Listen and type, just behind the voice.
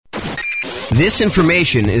This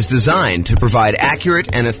information is designed to provide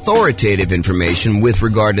accurate and authoritative information with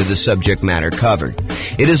regard to the subject matter covered.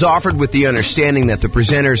 It is offered with the understanding that the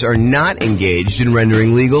presenters are not engaged in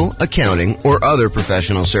rendering legal, accounting, or other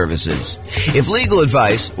professional services. If legal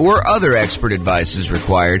advice or other expert advice is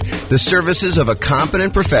required, the services of a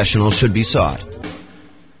competent professional should be sought.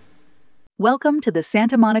 Welcome to the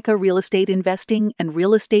Santa Monica Real Estate Investing and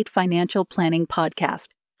Real Estate Financial Planning Podcast.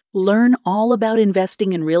 Learn all about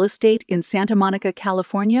investing in real estate in Santa Monica,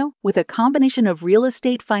 California, with a combination of real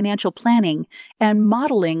estate financial planning and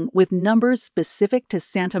modeling with numbers specific to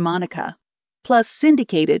Santa Monica, plus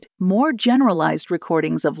syndicated, more generalized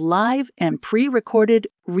recordings of live and pre-recorded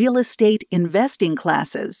real estate investing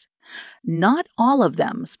classes, not all of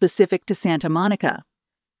them specific to Santa Monica.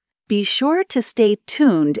 Be sure to stay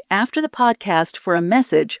tuned after the podcast for a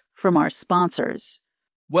message from our sponsors.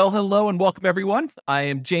 Well, hello and welcome, everyone. I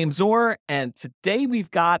am James Orr, and today we've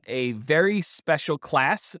got a very special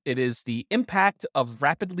class. It is the impact of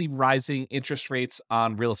rapidly rising interest rates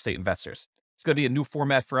on real estate investors. It's going to be a new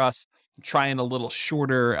format for us. I'm trying a little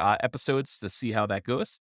shorter episodes to see how that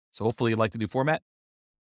goes. So hopefully you like the new format.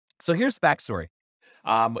 So here's the backstory.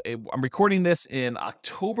 I'm recording this in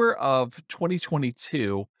October of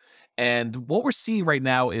 2022, and what we're seeing right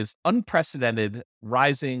now is unprecedented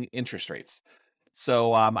rising interest rates.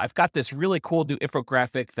 So I've got this really cool new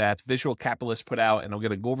infographic that Visual Capitalist put out, and I'm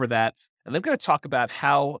going to go over that. And I'm going to talk about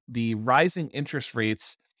how the rising interest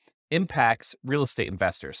rates impacts real estate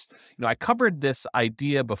investors. You know, I covered this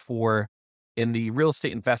idea before in the Real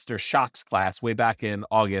Estate Investor Shocks class way back in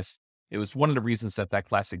August. It was one of the reasons that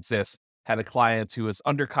class exists. Had a client who was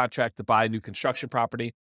under contract to buy a new construction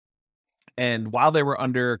property. And while they were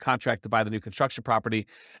under contract to buy the new construction property,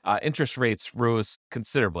 interest rates rose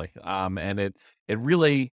considerably. And it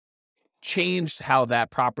really changed how that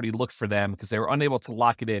property looked for them because they were unable to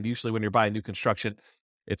lock it in. Usually when you're buying new construction,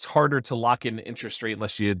 it's harder to lock in interest rate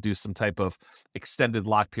unless you do some type of extended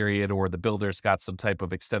lock period, or the builder's got some type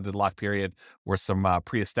of extended lock period or some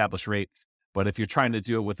pre-established rate. But if you're trying to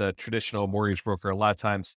do it with a traditional mortgage broker, a lot of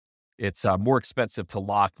times it's more expensive to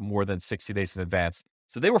lock more than 60 days in advance.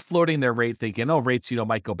 So they were floating their rate thinking, rates,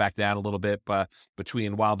 might go back down a little bit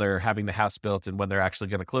between while they're having the house built and when they're actually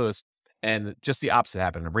going to close. And just the opposite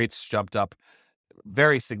happened. The rates jumped up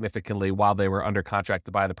very significantly while they were under contract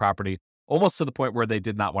to buy the property, almost to the point where they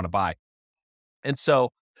did not want to buy. And so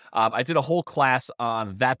I did a whole class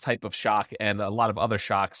on that type of shock and a lot of other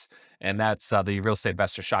shocks. And that's the Real Estate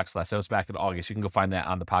Investor Shocks class. That was back in August. You can go find that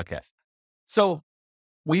on the podcast. So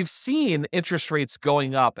we've seen interest rates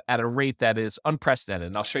going up at a rate that is unprecedented,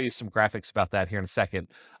 and I'll show you some graphics about that here in a second.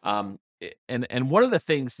 And one of the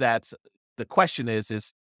things that the question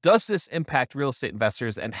is, does this impact real estate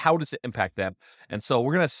investors, and how does it impact them? And so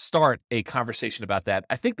we're going to start a conversation about that.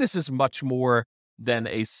 I think this is much more than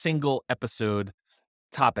a single episode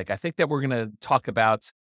topic. I think that we're going to talk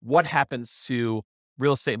about what happens to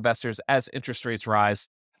real estate investors as interest rates rise,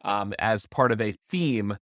 as part of a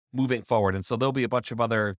theme moving forward. And so there'll be a bunch of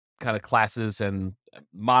other kind of classes and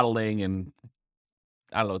modeling and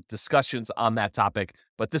discussions on that topic,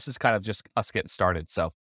 but this is kind of just us getting started. So,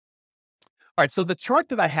 all right. So the chart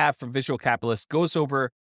that I have from Visual Capitalist goes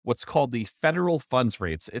over what's called the federal funds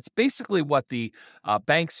rates. It's basically what the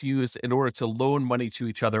banks use in order to loan money to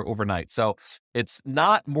each other overnight. So it's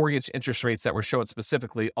not mortgage interest rates that were shown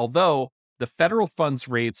specifically, although the federal funds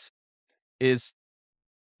rates is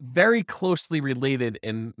very closely related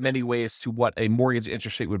in many ways to what a mortgage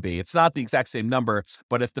interest rate would be. It's not the exact same number,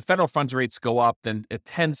 but if the federal funds rates go up, then it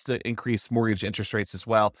tends to increase mortgage interest rates as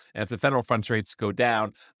well. And if the federal funds rates go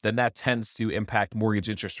down, then that tends to impact mortgage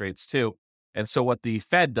interest rates too. And so what the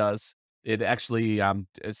Fed does, it actually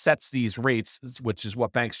it sets these rates, which is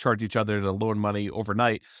what banks charge each other to loan money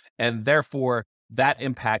overnight. And therefore, that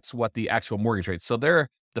impacts what the actual mortgage rates. So the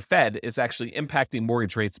Fed is actually impacting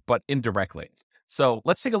mortgage rates, but indirectly. So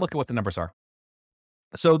let's take a look at what the numbers are.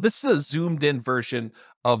 So this is a zoomed in version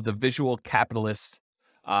of the Visual Capitalist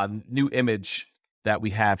new image that we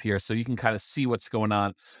have here. So you can kind of see what's going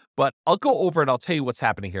on, but I'll go over and I'll tell you what's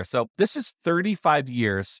happening here. So this is 35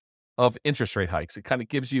 years of interest rate hikes. It kind of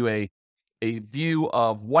gives you a view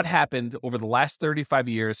of what happened over the last 35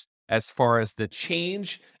 years as far as the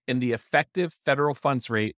change in the effective federal funds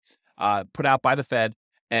rate put out by the Fed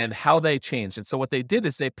and how they changed. And so what they did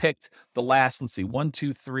is they picked the last, 1,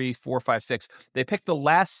 2, 3, 4, 5, 6. They picked the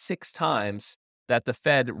last 6 times that the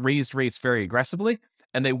Fed raised rates very aggressively.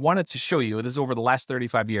 And they wanted to show you, this is over the last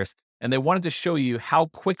 35 years, and they wanted to show you how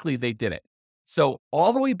quickly they did it. So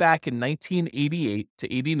all the way back in 1988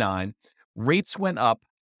 to 89, rates went up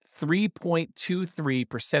 3.23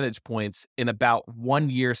 percentage points in about 1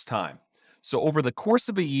 year's time. So over the course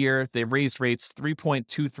of a year, they raised rates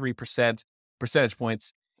 3.23% percentage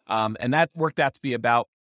points. And that worked out to be about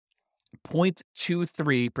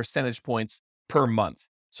 0.23 percentage points per month.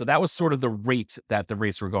 So that was sort of the rate that the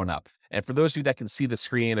rates were going up. And for those of you that can see the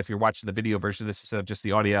screen, if you're watching the video version of this instead of just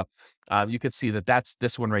the audio, you can see that that's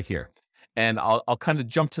this one right here. And I'll kind of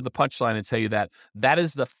jump to the punchline and tell you that that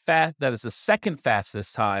is the second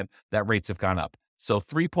fastest time that rates have gone up. So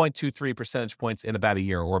 3.23 percentage points in about a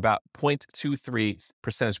year, or about 0.23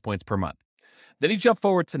 percentage points per month. Then you jump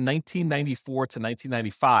forward to 1994 to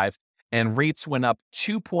 1995, and rates went up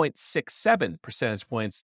 2.67 percentage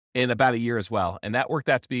points in about a year as well. And that worked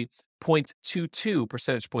out to be 0.22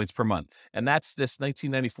 percentage points per month. And that's this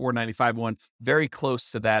 1994-95 one, very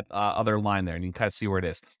close to that other line there. And you can kind of see where it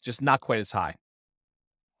is, just not quite as high.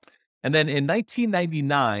 And then in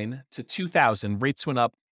 1999 to 2000, rates went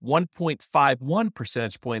up 1.51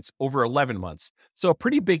 percentage points over 11 months. So a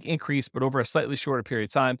pretty big increase, but over a slightly shorter period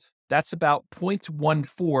of time. That's about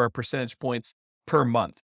 0.14 percentage points per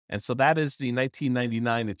month. And so that is the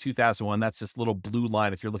 1999 to 2001. That's this little blue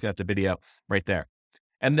line if you're looking at the video right there.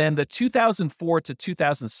 And then the 2004 to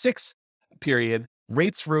 2006 period,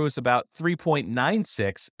 rates rose about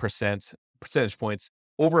 3.96 percentage points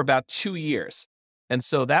over about 2 years. And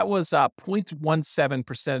so that was 0.17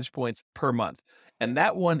 percentage points per month. And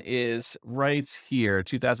that one is right here,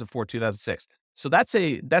 2004, 2006. So that's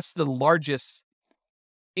the largest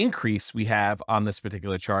increase we have on this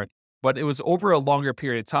particular chart, but it was over a longer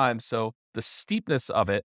period of time. So the steepness of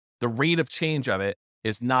it, the rate of change of it,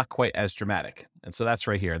 is not quite as dramatic. And so that's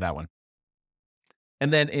right here, that one.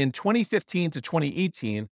 And then in 2015 to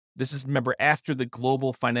 2018, this is, remember, after the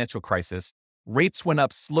global financial crisis, rates went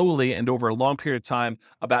up slowly and over a long period of time,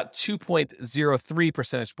 about 2.03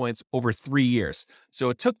 percentage points over 3 years. So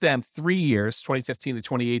it took them 3 years, 2015 to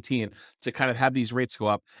 2018, to kind of have these rates go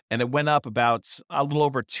up. And it went up about a little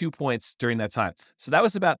over 2 points during that time. So that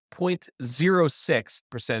was about 0.06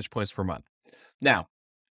 percentage points per month. Now,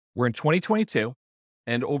 we're in 2022,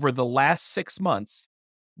 and over the last 6 months,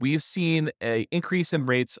 we've seen an increase in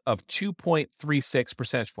rates of 2.36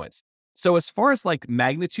 percentage points. So as far as like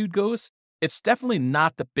magnitude goes, it's definitely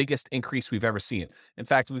not the biggest increase we've ever seen. In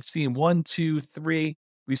fact, we've seen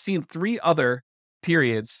we've seen 3 other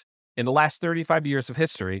periods in the last 35 years of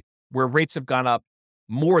history where rates have gone up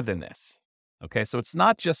more than this. Okay, so it's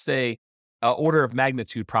not just a order of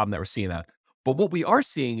magnitude problem that we're seeing that. But what we are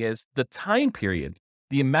seeing is the time period,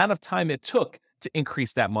 the amount of time it took to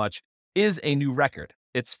increase that much is a new record.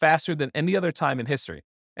 It's faster than any other time in history.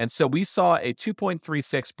 And so we saw a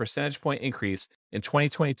 2.36 percentage point increase in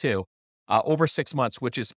 2022 over 6 months,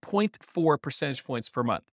 which is 0.4 percentage points per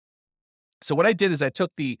month. So what I did is I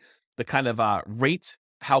took the kind of rate,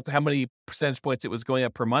 how many percentage points it was going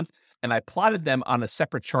up per month, and I plotted them on a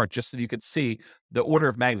separate chart just so you could see the order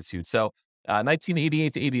of magnitude. So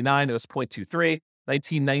 1988 to 89, it was 0.23.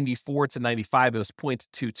 1994 to 95, it was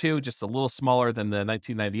 0.22, just a little smaller than the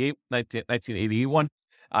 1988 one.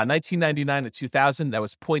 1999 to 2000, that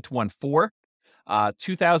was 0.14.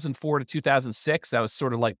 2004 to 2006, that was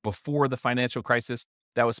sort of like before the financial crisis,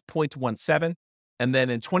 that was 0.17. And then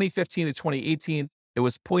in 2015 to 2018, it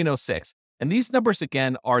was 0.06. And these numbers,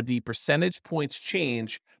 again, are the percentage points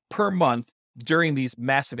change per month during these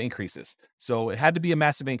massive increases. So it had to be a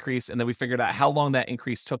massive increase. And then we figured out how long that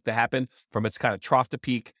increase took to happen from its kind of trough to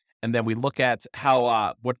peak. And then we look at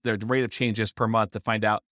how, what the rate of change is per month to find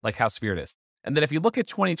out like how severe it is. And then if you look at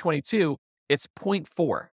 2022, it's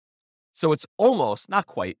 0.4. So it's almost, not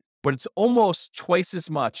quite, but it's almost twice as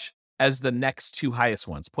much as the next 2 highest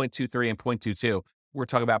ones, 0.23 and 0.22. We're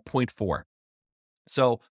talking about 0.4.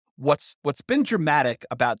 So what's been dramatic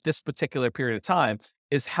about this particular period of time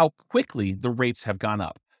is how quickly the rates have gone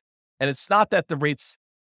up. And it's not that the rates,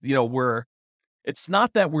 it's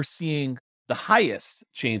not that we're seeing the highest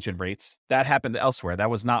change in rates. That happened elsewhere. That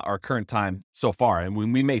was not our current time so far. And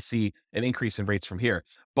we may see an increase in rates from here,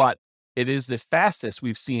 but it is the fastest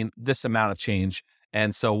we've seen this amount of change.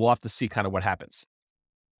 And so we'll have to see kind of what happens.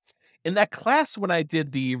 In that class, when I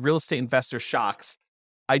did the real estate investor shocks,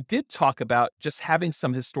 I did talk about just having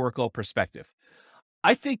some historical perspective.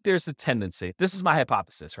 I think there's a tendency, this is my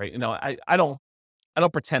hypothesis, right? I don't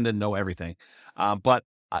pretend to know everything, but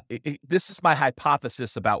this is my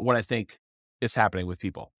hypothesis about what I think is happening with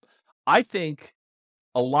people. I think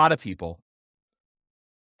a lot of people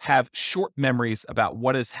have short memories about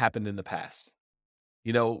what has happened in the past.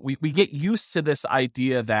 We get used to this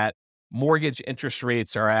idea that mortgage interest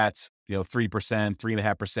rates are at, 3%,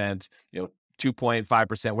 3.5%,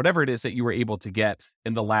 2.5%, whatever it is that you were able to get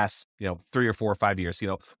in the last, 3 or 4 or 5 years.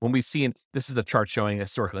 When we see, this is the chart showing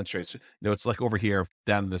historical interest rates, it's like over here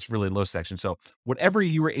down in this really low section. So whatever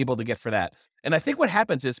you were able to get for that. And I think what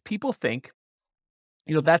happens is people think,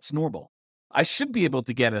 that's normal. I should be able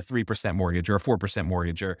to get a 3% mortgage or a 4%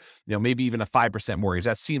 mortgage or, maybe even a 5% mortgage.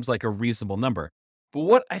 That seems like a reasonable number. But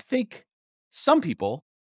what I think some people,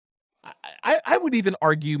 I would even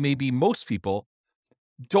argue maybe most people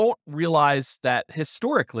don't realize that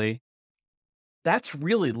historically that's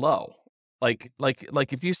really low. Like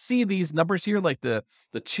if you see these numbers here, like the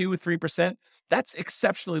 2-3%, that's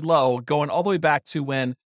exceptionally low, going all the way back to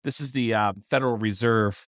when this is the Federal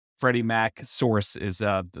Reserve. Freddie Mac source is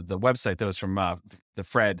the website that was from the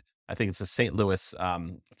Fred. I think it's the St. Louis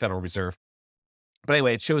Federal Reserve. But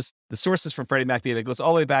anyway, it shows the sources from Freddie Mac data. It goes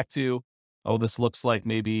all the way back to, this looks like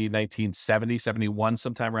maybe 1970, 71,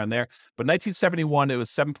 sometime around there. But 1971, it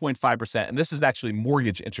was 7.5%. And this is actually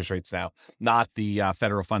mortgage interest rates now, not the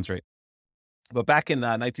federal funds rate. But back in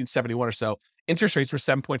 1971 or so, interest rates were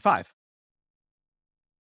 7.5,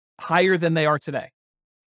 higher than they are today.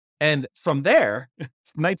 And from there,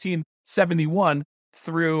 1971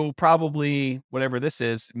 through probably whatever this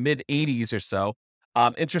is, mid 80s or so,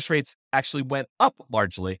 interest rates actually went up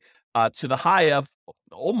largely to the high of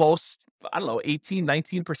almost, 18,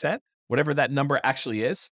 19%, whatever that number actually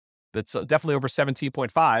is. It's definitely over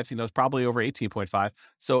 17.5, it's probably over 18.5.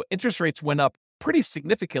 So interest rates went up pretty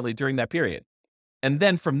significantly during that period. And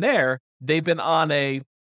then from there, they've been on a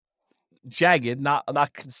jagged,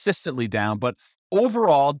 not consistently down, but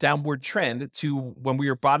overall downward trend to when we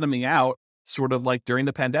were bottoming out, sort of like during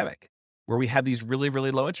the pandemic, where we had these really,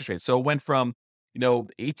 really low interest rates. So it went from,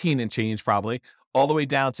 18 and change probably all the way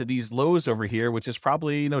down to these lows over here, which is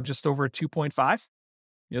probably, just over 2.5,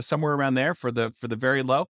 somewhere around there for the very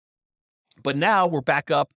low. But now we're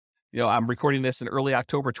back up, I'm recording this in early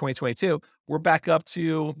October, 2022. We're back up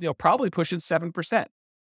to, probably pushing 7%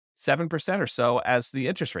 or so as the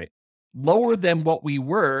interest rate. Lower than what we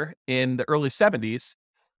were in the early 70s,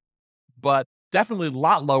 but definitely a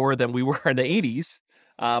lot lower than we were in the 80s.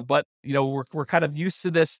 But, we're kind of used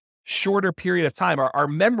to this shorter period of time. Our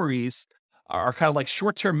memories are kind of like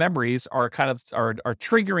short-term memories are kind of are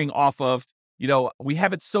triggering off of, we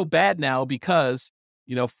have it so bad now because,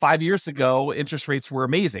 5 years ago, interest rates were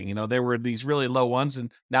amazing. There were these really low ones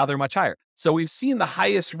and now they're much higher. So we've seen the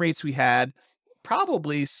highest rates we had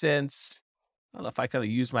probably since, I don't know if I kind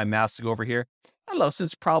of use my mouse to go over here. I don't know,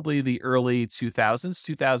 since probably the early 2000s,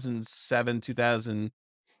 2007, 2000,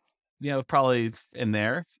 probably in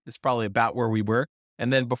there. It's probably about where we were.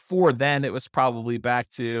 And then before then, it was probably back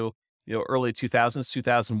to, early 2000s,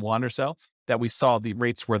 2001 or so that we saw the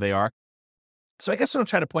rates where they are. So I guess what I'm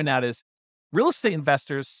trying to point out is real estate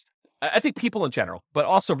investors, I think people in general, but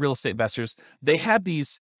also real estate investors, they have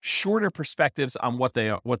these shorter perspectives on what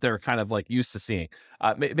they're kind of like used to seeing.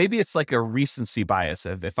 Maybe it's like a recency bias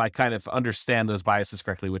if I kind of understand those biases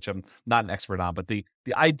correctly, which I'm not an expert on. But the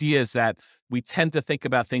idea is that we tend to think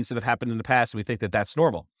about things that have happened in the past and we think that that's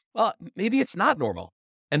normal. Well, maybe it's not normal.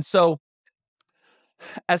 And so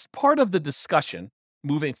as part of the discussion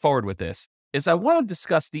moving forward with this is I want to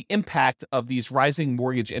discuss the impact of these rising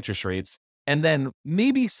mortgage interest rates. And then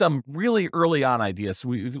maybe some really early on ideas.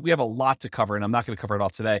 We have a lot to cover, and I'm not going to cover it all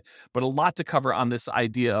today, but a lot to cover on this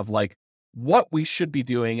idea of like what we should be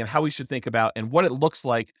doing and how we should think about and what it looks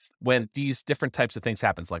like when these different types of things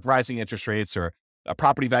happens, like rising interest rates or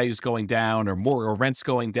property values going down or more or rents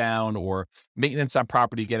going down or maintenance on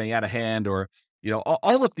property getting out of hand or,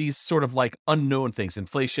 all of these sort of like unknown things,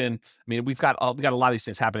 inflation. I mean, we got a lot of these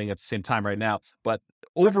things happening at the same time right now, but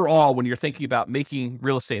overall, when you're thinking about making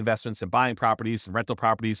real estate investments and buying properties and rental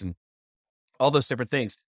properties and all those different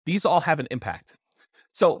things, these all have an impact.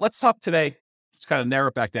 So let's talk today, just kind of narrow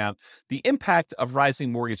it back down, the impact of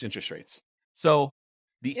rising mortgage interest rates. So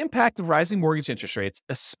the impact of rising mortgage interest rates,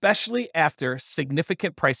 especially after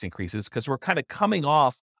significant price increases, because we're kind of coming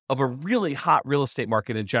off of a really hot real estate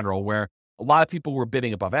market in general, where a lot of people were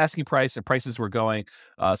bidding above asking price and prices were going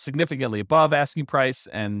significantly above asking price.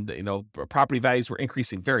 And, property values were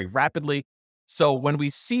increasing very rapidly. So when we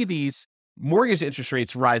see these mortgage interest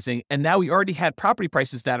rates rising, and now we already had property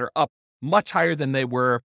prices that are up much higher than they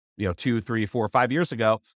were, 2, 3, 4, 5 years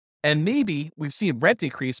ago. And maybe we've seen rent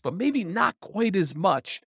increase, but maybe not quite as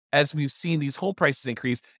much as we've seen these home prices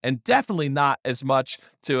increase, and definitely not as much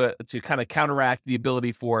to kind of counteract the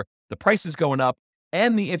ability for the prices going up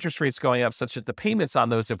and the interest rates going up, such that the payments on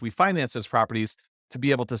those, if we finance those properties, to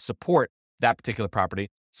be able to support that particular property.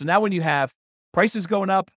 So now when you have prices going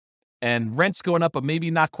up and rents going up, but maybe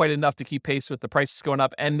not quite enough to keep pace with the prices going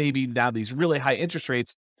up, and maybe now these really high interest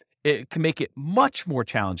rates, it can make it much more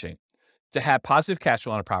challenging to have positive cash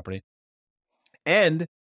flow on a property. And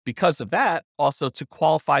because of that, also to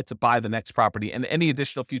qualify to buy the next property and any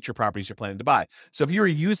additional future properties you're planning to buy. So if you were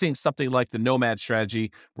using something like the nomad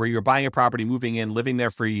strategy, where you're buying a property, moving in, living there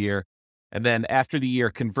for a year, and then after the year,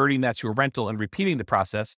 converting that to a rental and repeating the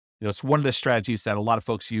process, it's one of the strategies that a lot of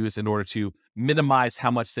folks use in order to minimize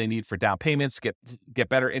how much they need for down payments, get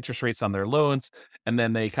better interest rates on their loans, and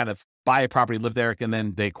then they kind of buy a property, live there, and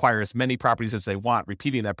then they acquire as many properties as they want,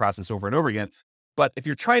 repeating that process over and over again. But if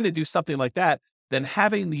you're trying to do something like that, then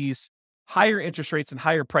having these higher interest rates and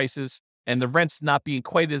higher prices and the rents not being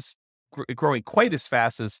growing quite as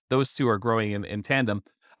fast as those two are growing in tandem,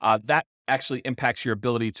 that actually impacts your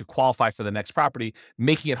ability to qualify for the next property,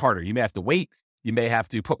 making it harder. You may have to wait. You may have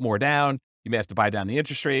to put more down. You may have to buy down the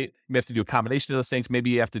interest rate. You may have to do a combination of those things. Maybe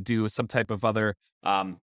you have to do some type of other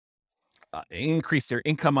increase their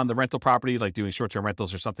income on the rental property, like doing short-term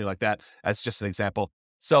rentals or something like that, as just an example.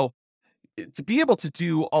 So to be able to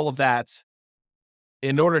do all of that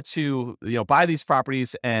in order to buy these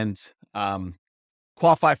properties and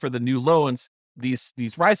qualify for the new loans, these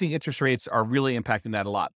rising interest rates are really impacting that a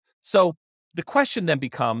lot. So the question then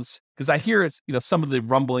becomes, because I hear some of the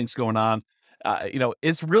rumblings going on,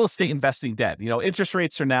 is real estate investing dead? Interest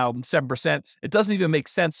rates are now 7%. It doesn't even make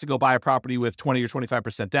sense to go buy a property with 20 or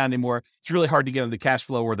 25% down anymore. It's really hard to get into cash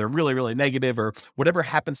flow, or they're really, really negative, or whatever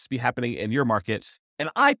happens to be happening in your market. And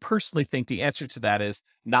I personally think the answer to that is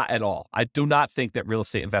not at all. I do not think that real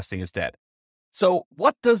estate investing is dead. So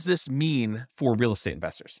what does this mean for real estate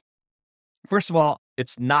investors? First of all,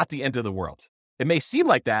 it's not the end of the world. It may seem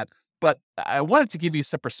like that, but I wanted to give you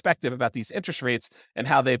some perspective about these interest rates and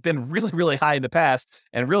how they've been really, really high in the past.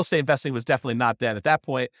 And real estate investing was definitely not dead at that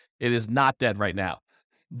point. It is not dead right now.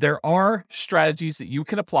 There are strategies that you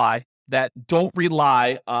can apply that don't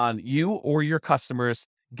rely on you or your customers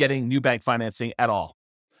getting new bank financing at all.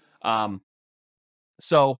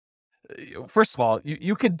 So first of all,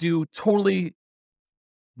 you could do totally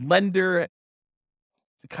lender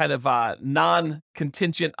kind of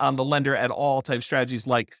non-contingent on the lender at all type strategies,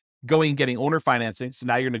 like going and getting owner financing. So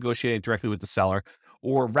now you're negotiating directly with the seller,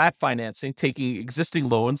 or wrap financing, taking existing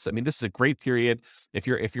loans. I mean, this is a great period if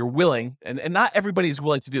you're willing, and not everybody's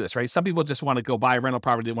willing to do this, right? Some people just want to go buy a rental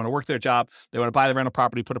property. They want to work their job. They want to buy the rental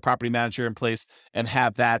property, put a property manager in place, and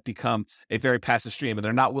have that become a very passive stream. And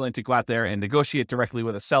they're not willing to go out there and negotiate directly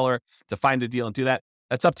with a seller to find a deal and do that.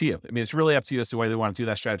 That's up to you. I mean, it's really up to you as to whether they want to do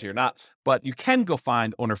that strategy or not. But you can go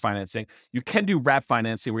find owner financing. You can do wrap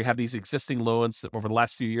financing, where you have these existing loans that over the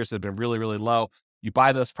last few years that have been really, really low. You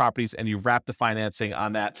buy those properties and you wrap the financing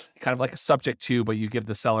on that, kind of like a subject to, but you give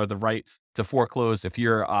the seller the right to foreclose if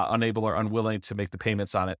you're unable or unwilling to make the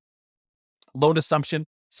payments on it. Loan assumption.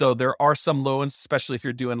 So there are some loans, especially if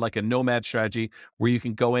you're doing like a nomad strategy, where you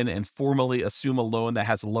can go in and formally assume a loan that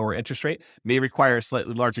has a lower interest rate, may require a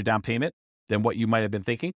slightly larger down payment than what you might have been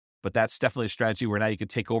thinking. But that's definitely a strategy where now you can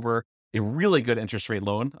take over a really good interest rate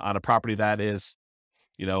loan on a property that is,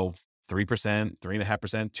 3%,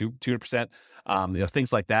 3.5%, 2%,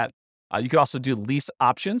 things like that. You could also do lease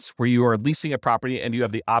options, where you are leasing a property and you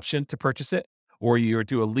have the option to purchase it, or you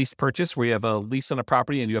do a lease purchase where you have a lease on a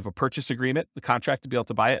property and you have a purchase agreement, the contract to be able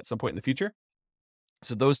to buy it at some point in the future.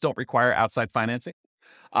 So those don't require outside financing.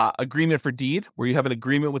 Agreement for deed, where you have an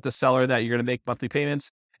agreement with the seller that you're going to make monthly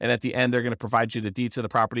payments, and at the end, they're going to provide you the deed to the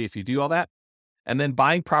property if you do all that. And then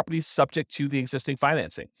buying properties subject to the existing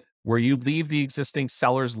financing, where you leave the existing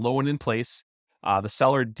seller's loan in place. The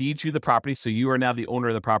seller deeds you the property, so you are now the owner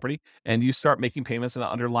of the property, and you start making payments on an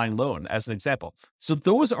underlying loan, as an example. So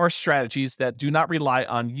those are strategies that do not rely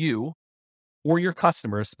on you or your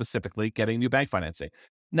customers specifically getting new bank financing.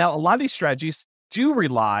 Now, a lot of these strategies do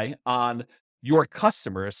rely on your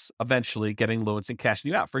customers eventually getting loans and cashing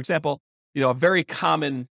you out. For example, a very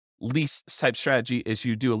common lease type strategy is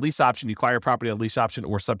you do a lease option, you acquire property on a lease option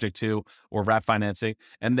or subject to, or wrap financing,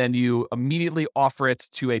 and then you immediately offer it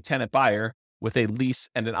to a tenant buyer with a lease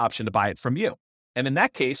and an option to buy it from you. And in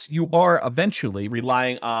that case, you are eventually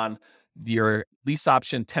relying on your lease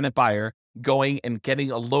option tenant buyer going and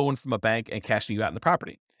getting a loan from a bank and cashing you out in the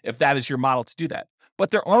property, if that is your model to do that.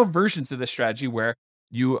 But there are versions of this strategy where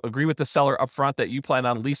you agree with the seller upfront that you plan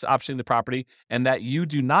on lease optioning the property and that you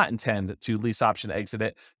do not intend to lease option exit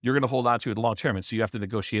it. You're going to hold on to it long term. And so you have to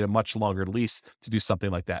negotiate a much longer lease to do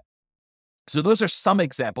something like that. So those are some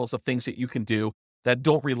examples of things that you can do that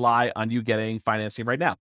don't rely on you getting financing right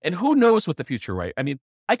now. And who knows what the future, right? I mean,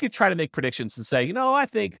 I could try to make predictions and say, I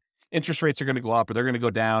think interest rates are going to go up, or they're going to go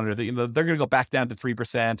down, or they're going to go back down to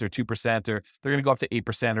 3% or 2%, or they're going to go up to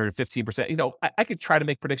 8% or 15%. I could try to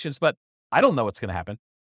make predictions, but I don't know what's going to happen.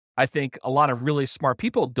 I think a lot of really smart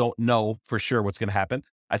people don't know for sure what's going to happen.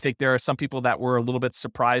 I think there are some people that were a little bit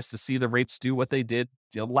surprised to see the rates do what they did,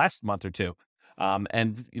 last month or two.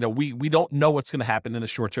 And we don't know what's going to happen in the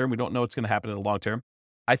short term. We don't know what's going to happen in the long term.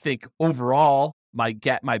 I think overall, my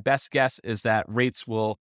best guess is that rates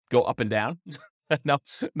will go up and down. No,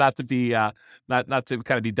 not to be not to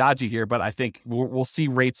kind of be dodgy here, but I think we'll see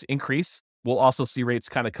rates increase. We'll also see rates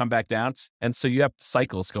kind of come back down, and so you have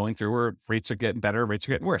cycles going through where rates are getting better, rates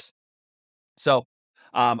are getting worse. So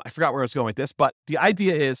I forgot where I was going with this, but the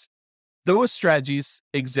idea is those strategies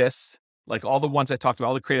exist, like all the ones I talked about,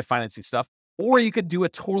 all the creative financing stuff. Or you could do a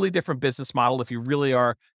totally different business model if you really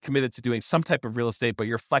are committed to doing some type of real estate, but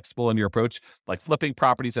you're flexible in your approach, like flipping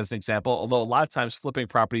properties as an example. Although a lot of times flipping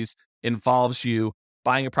properties involves you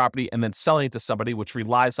buying a property and then selling it to somebody, which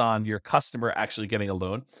relies on your customer actually getting a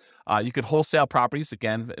loan. You could wholesale properties.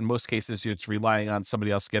 Again, in most cases, it's relying on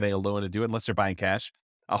somebody else getting a loan to do it, unless they're buying cash.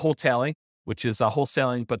 Wholetailing, which is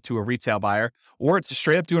wholesaling, but to a retail buyer, or it's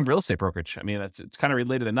straight up doing real estate brokerage. I mean, it's kind of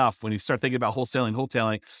related enough. When you start thinking about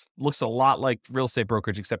wholetailing looks a lot like real estate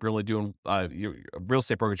brokerage, except you're only doing real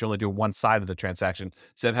estate brokerage. You're only doing one side of the transaction.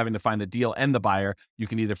 Instead of having to find the deal and the buyer, you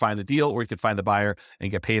can either find the deal or you can find the buyer and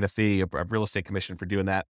get paid a fee, a real estate commission for doing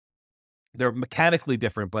that. They're mechanically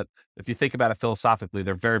different, but if you think about it philosophically,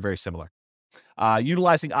 they're very, very similar.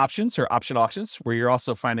 Utilizing options or option auctions, where you're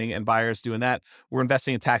also finding and buyers doing that. We're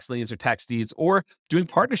investing in tax liens or tax deeds, or doing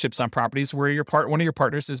partnerships on properties where one of your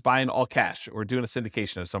partners is buying all cash or doing a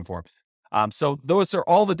syndication of some form. So those are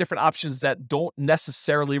all the different options that don't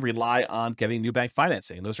necessarily rely on getting new bank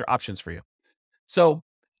financing. And those are options for you. So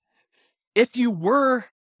if you were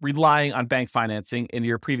relying on bank financing in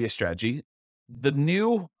your previous strategy, the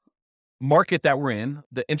new market that we're in,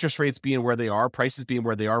 the interest rates being where they are, prices being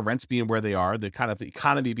where they are, rents being where they are, the kind of the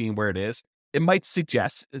economy being where it is, it might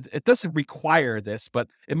suggest, it doesn't require this, but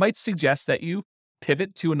it might suggest that you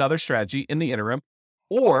pivot to another strategy in the interim,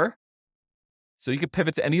 or so you could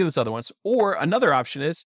pivot to any of those other ones, or another option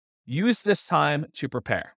is use this time to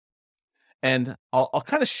prepare. And I'll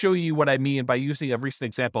kind of show you what I mean by using a recent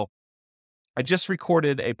example. I just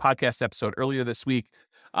recorded a podcast episode earlier this week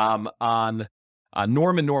on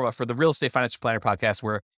Norm and Norma for the Real Estate Financial Planner podcast,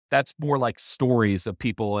 where that's more like stories of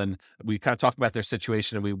people. And we kind of talk about their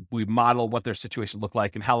situation and we model what their situation looked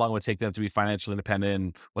like and how long it would take them to be financially independent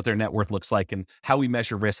and what their net worth looks like and how we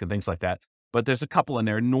measure risk and things like that. But there's a couple in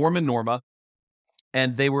there, Norm and Norma,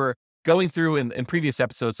 and they were going through in previous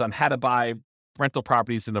episodes on how to buy rental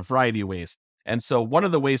properties in a variety of ways. And so one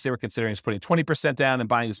of the ways they were considering is putting 20% down and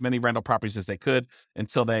buying as many rental properties as they could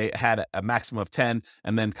until they had a maximum of 10,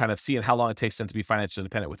 and then kind of seeing how long it takes them to be financially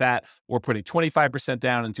independent with that, or putting 25%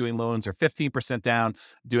 down and doing loans, or 15% down,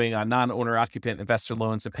 doing non-owner occupant investor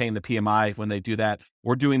loans and paying the PMI when they do that,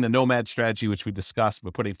 or doing the nomad strategy, which we discussed,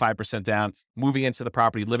 but putting 5% down, moving into the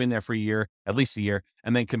property, living there for a year, at least a year,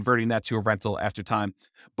 and then converting that to a rental after time.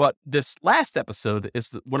 But this last episode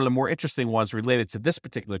is one of the more interesting ones related to this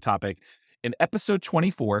particular topic. In episode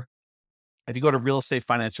 24, if you go to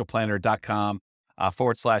realestatefinancialplanner.com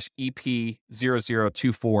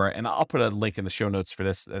 /EP0024, and I'll put a link in the show notes for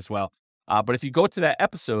this as well. But if you go to that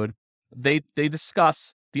episode, they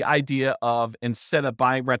discuss the idea of, instead of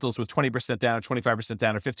buying rentals with 20% down or 25%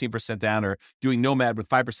 down or 15% down or doing nomad with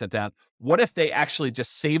 5% down, what if they actually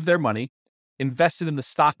just save their money, invested in the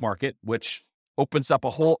stock market, which opens up a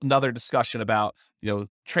whole another discussion about,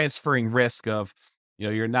 transferring risk of,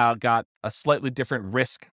 you're now got a slightly different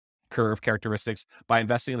risk curve characteristics by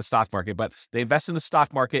investing in the stock market, but they invest in the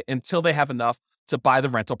stock market until they have enough to buy the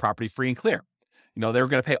rental property free and clear. They're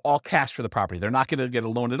going to pay all cash for the property. They're not going to get a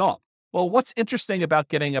loan at all. Well, what's interesting about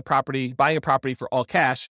buying a property for all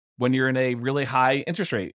cash when you're in a really high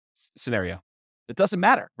interest rate scenario? It doesn't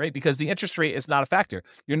matter, right? Because the interest rate is not a factor.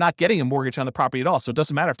 You're not getting a mortgage on the property at all. So it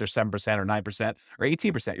doesn't matter if they're 7% or 9% or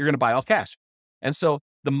 18%. You're going to buy all cash. And so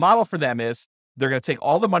the model for them is, they're going to take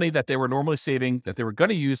all the money that they were normally saving, that they were going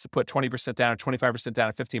to use to put 20% down or 25% down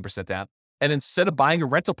or 15% down. And instead of buying a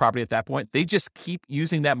rental property at that point, they just keep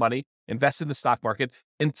using that money, invest in the stock market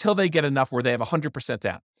until they get enough where they have 100%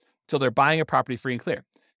 down, until they're buying a property free and clear.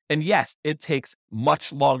 And yes, it takes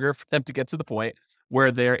much longer for them to get to the point where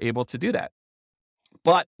they're able to do that.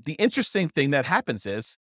 But the interesting thing that happens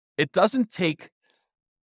is, it doesn't take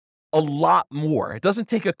a lot more. It doesn't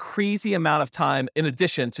take a crazy amount of time in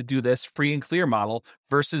addition to do this free and clear model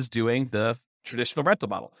versus doing the traditional rental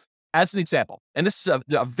model. As an example, and this is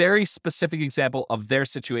a very specific example of their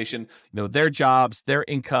situation, their jobs, their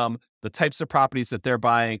income, the types of properties that they're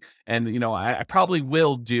buying. And, I probably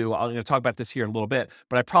will I'm going to talk about this here in a little bit,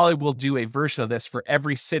 but I probably will do a version of this for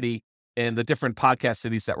every city in the different podcast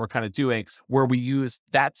cities that we're kind of doing, where we use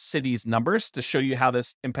that city's numbers to show you how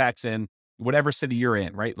this impacts in whatever city you're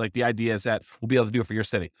in, right? Like the idea is that we'll be able to do it for your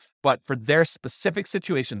city, but for their specific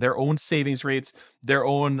situation, their own savings rates, their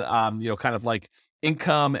own, kind of like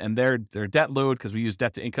income and their debt load, because we use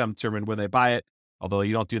debt to income to determine when they buy it. Although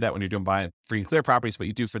you don't do that when you're doing buying free and clear properties, but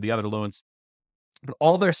you do for the other loans. But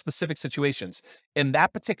all their specific situations. In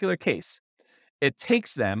that particular case, it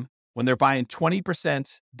takes them, when they're buying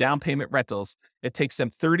 20% down payment rentals, it takes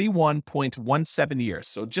them 31.17 years.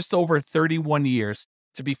 So just over 31 years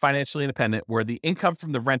to be financially independent, where the income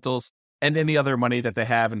from the rentals and any other money that they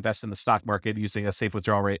have invest in the stock market using a safe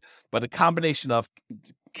withdrawal rate, but a combination of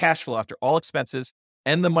cash flow after all expenses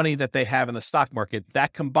and the money that they have in the stock market,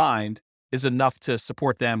 that combined is enough to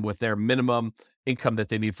support them with their minimum income that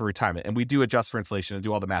they need for retirement. And we do adjust for inflation and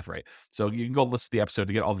do all the math right. So you can go listen to the episode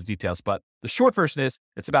to get all the details. But the short version is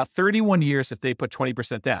it's about 31 years if they put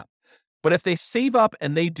 20% down. But if they save up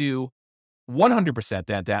and they do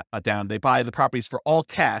 100% down, they buy the properties for all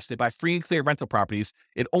cash, they buy free and clear rental properties,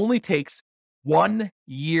 it only takes 1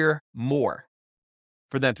 year more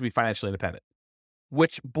for them to be financially independent,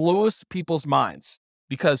 which blows people's minds,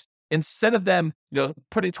 because instead of them,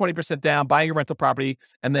 putting 20% down, buying a rental property,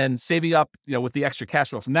 and then saving up, with the extra cash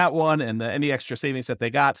flow from that one and any extra savings that they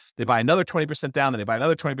got, they buy another 20% down, then they buy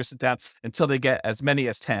another 20% down until they get as many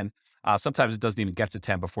as 10. Sometimes it doesn't even get to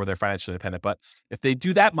 10 before they're financially independent. But if they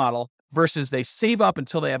do that model versus they save up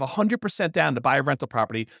until they have 100% down to buy a rental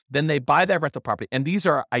property, then they buy that rental property. And these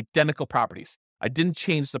are identical properties. I didn't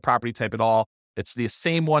change the property type at all. It's the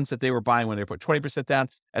same ones that they were buying when they put 20% down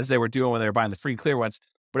as they were doing when they were buying the free and clear ones.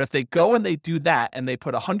 But if they go and they do that and they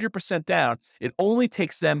put 100% down, it only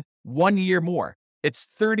takes them 1 year more. It's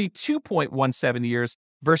 32.17 years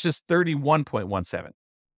versus 31.17,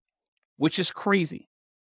 which is crazy.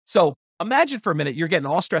 So imagine for a minute, you're getting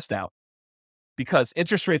all stressed out because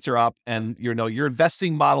interest rates are up and your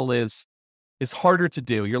investing model is harder to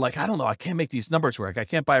do. You're like, I don't know, I can't make these numbers work. I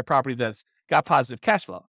can't buy a property that's got positive cash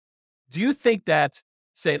flow. Do you think that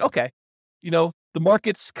saying, okay, the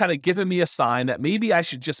market's kind of giving me a sign that maybe I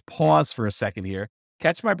should just pause for a second here,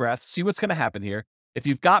 catch my breath, see what's going to happen here. If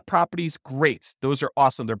you've got properties, great. Those are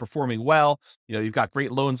awesome. They're performing well. You've got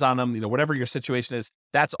great loans on them. Whatever your situation is,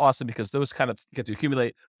 that's awesome because those kind of get to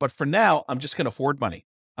accumulate. But for now, I'm just going to hoard money.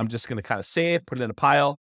 I'm just going to kind of save, put it in a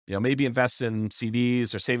pile, maybe invest in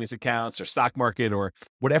CDs or savings accounts or stock market or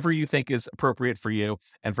whatever you think is appropriate for you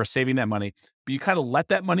and for saving that money. But you kind of let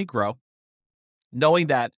that money grow, knowing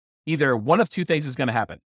that either one of two things is going to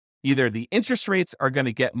happen. Either the interest rates are going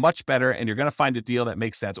to get much better and you're going to find a deal that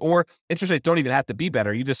makes sense, or interest rates don't even have to be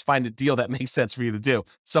better. You just find a deal that makes sense for you to do.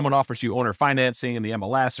 Someone offers you owner financing in the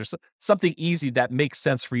MLS or something easy that makes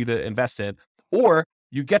sense for you to invest in. Or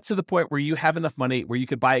you get to the point where you have enough money where you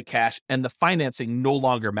could buy it cash and the financing no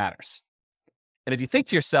longer matters. And if you think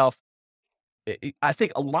to yourself, I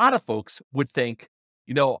think a lot of folks would think,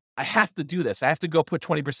 I have to do this. I have to go put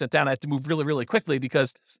 20% down. I have to move really, really quickly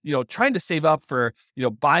because, trying to save up for,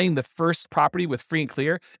 buying the first property with free and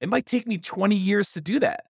clear, it might take me 20 years to do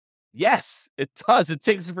that. Yes, it does. It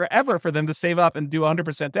takes forever for them to save up and do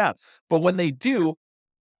 100% down. But when they do,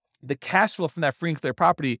 the cash flow from that free and clear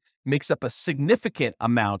property makes up a significant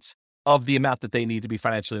amount of the amount that they need to be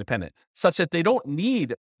financially independent, such that they don't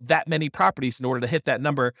need that many properties in order to hit that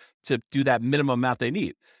number to do that minimum amount they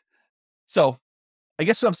need. So I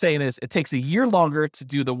guess what I'm saying is it takes a year longer to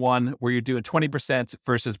do the one where you're doing 20%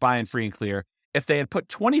 versus buying free and clear. If they had put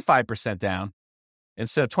 25% down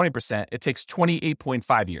instead of 20%, it takes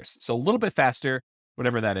 28.5 years. So a little bit faster,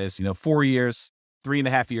 whatever that is, 4 years,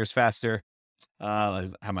 3.5 years faster.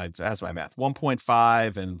 How's my math?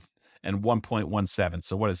 1.5 and 1.17.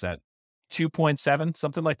 So what is that? 2.7,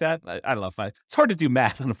 something like that. I don't know. It's hard to do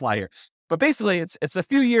math on the fly here. But basically, it's a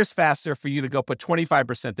few years faster for you to go put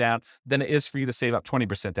 25% down than it is for you to save up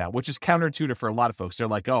 20% down, which is counterintuitive for a lot of folks. They're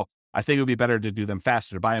like, oh, I think it would be better to do them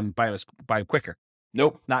faster, to buy them quicker.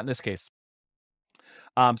 Nope, not in this case.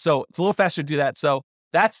 So it's a little faster to do that. So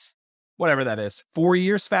that's whatever that is, 4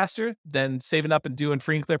 years faster than saving up and doing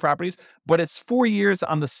free and clear properties, but it's 4 years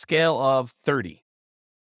on the scale of 30.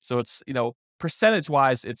 So it's, percentage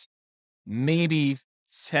wise, it's maybe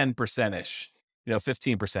 10%-ish.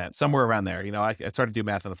 15%, somewhere around there. It's hard to do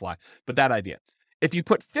math on the fly, but that idea. If you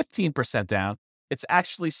put 15% down, it's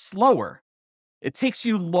actually slower. It takes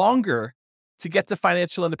you longer to get to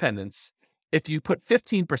financial independence if you put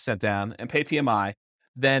 15% down and pay PMI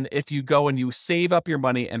than if you go and you save up your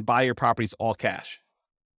money and buy your properties all cash.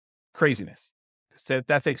 Craziness. So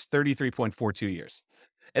that takes 33.42 years.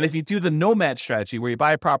 And if you do the nomad strategy where you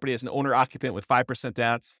buy a property as an owner occupant with 5%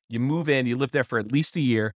 down, you move in, you live there for at least a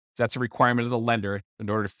year, That's a requirement of the lender in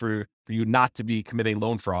order for you not to be committing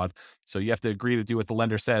loan fraud. So you have to agree to do what the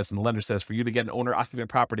lender says. And the lender says for you to get an owner occupant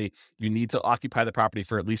property, you need to occupy the property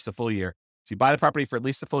for at least a full year. So you buy the property for at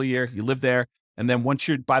least a full year, you live there. And then once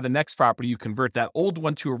you buy the next property, you convert that old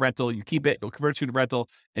one to a rental, you keep it, you'll convert it to a rental,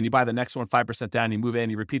 and you buy the next one 5% down, you move in,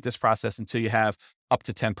 you repeat this process until you have up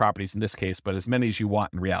to 10 properties in this case, but as many as you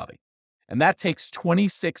want in reality. And that takes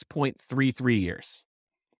 26.33 years.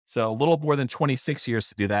 So a little more than 26 years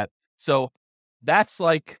to do that. So that's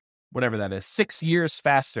like, whatever that is, 6 years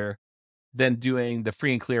faster than doing the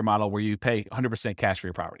free and clear model where you pay 100% cash for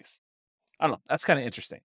your properties. I don't know. That's kind of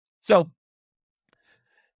interesting. So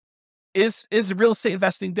is real estate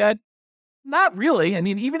investing dead? Not really. I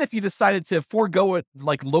mean, even if you decided to forego it,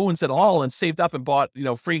 like loans at all, and saved up and bought,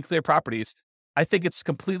 free and clear properties, I think it's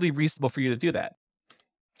completely reasonable for you to do that.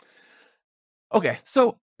 Okay,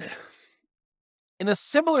 so in a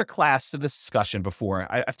similar class to this discussion before,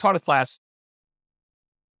 I've taught a class.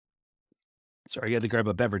 Sorry, I had to grab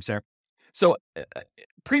a beverage there. So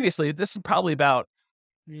previously, this is probably about,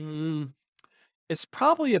 it's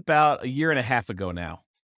probably about a year and a half ago now.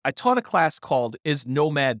 I taught a class called "Is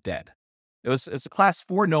Nomad Dead?" It's a class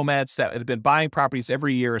for nomads that had been buying properties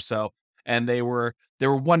every year or so, and they were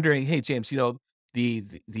wondering, hey James, the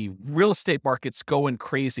real estate market's going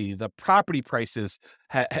crazy. The property prices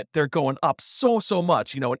they're going up so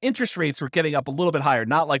much, and interest rates were getting up a little bit higher,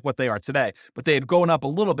 not like what they are today, but they had gone up a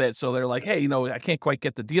little bit. So they're like, hey, I can't quite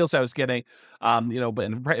get the deals I was getting,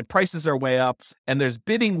 but prices are way up, and there's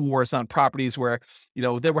bidding wars on properties where,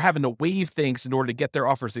 they were having to waive things in order to get their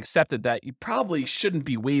offers accepted that you probably shouldn't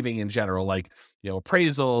be waiving in general, like,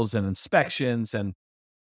 appraisals and inspections and,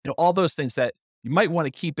 all those things that you might want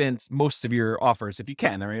to keep in most of your offers if you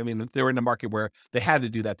can. I mean, they were in a market where they had to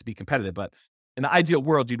do that to be competitive, but in the ideal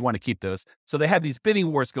world, you'd want to keep those. So they had these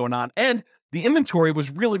bidding wars going on, and the inventory was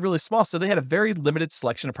really, really small. So they had a very limited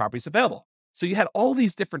selection of properties available. So you had all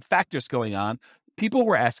these different factors going on. People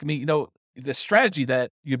were asking me, the strategy that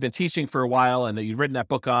you've been teaching for a while and that you've written that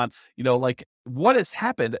book on, like what has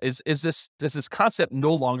happened? Is this concept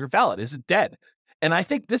no longer valid? Is it dead? And I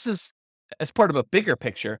think this is, as part of a bigger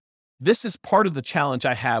picture, this is part of the challenge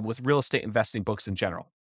I have with real estate investing books in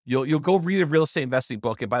general. You'll go read a real estate investing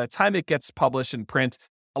book, and by the time it gets published in print,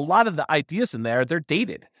 a lot of the ideas in there, they're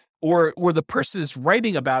dated, or the person is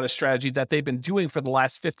writing about a strategy that they've been doing for the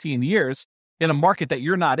last 15 years in a market that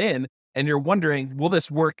you're not in, and you're wondering, will this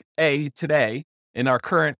work today in our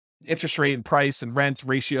current interest rate and price and rent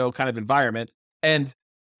ratio kind of environment, and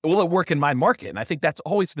will it work in my market? And I think that's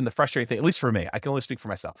always been the frustrating thing, at least for me. I can only speak for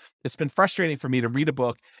myself. It's been frustrating for me to read a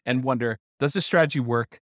book and wonder, does this strategy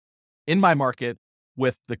work in my market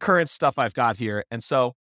with the current stuff I've got here? And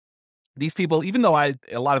so these people, even though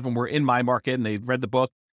a lot of them were in my market and they read the book,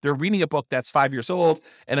 they're reading a book that's 5 years old,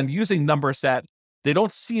 and I'm using numbers that they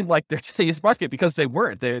don't seem like they're today's market because they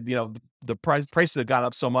weren't. The prices had gone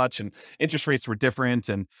up so much, and interest rates were different,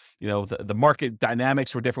 and the market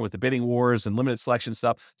dynamics were different with the bidding wars and limited selection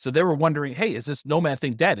stuff. So they were wondering, hey, is this nomad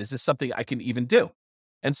thing dead? Is this something I can even do?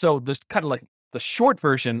 And so there's kind of like the short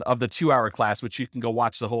version of the 2-hour class, which you can go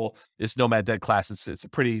watch the whole "Is Nomad Dead?" class. It's a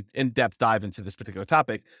pretty in-depth dive into this particular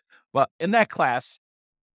topic. But in that class,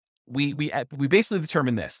 we basically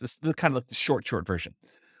determine this. This is kind of like the short version.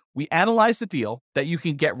 We analyze the deal that you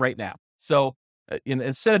can get right now. So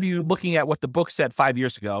instead of you looking at what the book said 5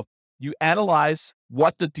 years ago, you analyze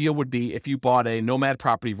what the deal would be if you bought a nomad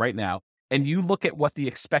property right now, and you look at what the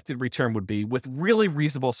expected return would be with really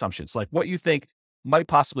reasonable assumptions, like what you think might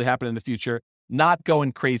possibly happen in the future, not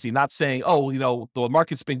going crazy, not saying, oh, the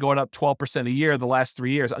market's been going up 12% a year the last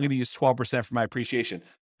 3 years. I'm going to use 12% for my appreciation.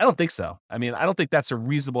 I don't think so. I mean, I don't think that's a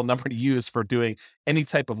reasonable number to use for doing any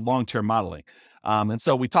type of long-term modeling. And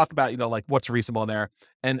so we talk about, like what's reasonable in there,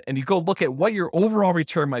 and you go look at what your overall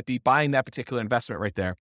return might be buying that particular investment right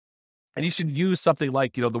there. And you should use something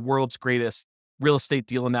like, the world's greatest real estate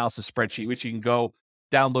deal analysis spreadsheet, which you can go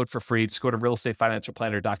download for free. Just go to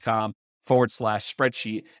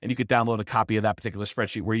realestatefinancialplanner.com/spreadsheet, and you could download a copy of that particular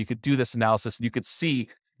spreadsheet where you could do this analysis, and you could see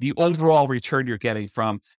the overall return you're getting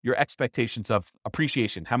from your expectations of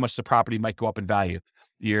appreciation, how much the property might go up in value,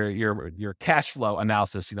 your cash flow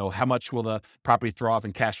analysis, how much will the property throw off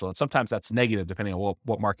in cash flow? And sometimes that's negative depending on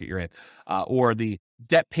what market you're in, or the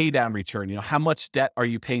debt pay down return, how much debt are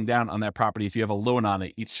you paying down on that property if you have a loan on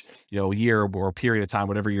it each, year or period of time,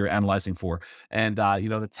 whatever you're analyzing for. And,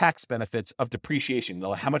 the tax benefits of depreciation,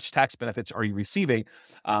 how much tax benefits are you receiving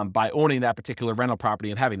by owning that particular rental property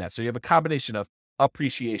and having that? So you have a combination of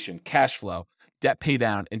appreciation, cash flow, debt pay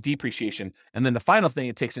down, and depreciation. And then the final thing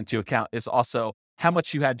it takes into account is also how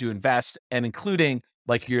much you had to invest, and including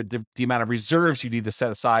like the amount of reserves you need to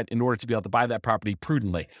set aside in order to be able to buy that property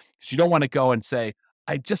prudently. Because you don't want to go and say,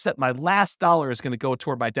 I just set my last dollar is going to go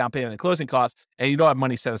toward my down payment and closing costs, and you don't have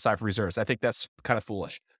money set aside for reserves. I think that's kind of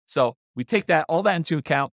foolish. So we take all that into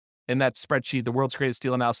account in that spreadsheet, the world's greatest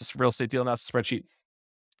deal analysis, real estate deal analysis spreadsheet,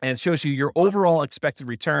 and it shows you your overall expected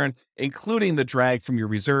return, including the drag from your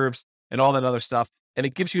reserves and all that other stuff. And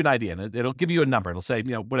it gives you an idea, and it'll give you a number. It'll say,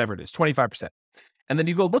 whatever it is, 25%. And then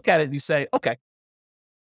you go look at it and you say, okay,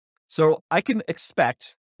 so I can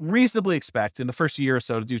reasonably expect in the first year or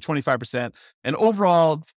so to do 25%. And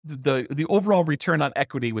overall, the overall return on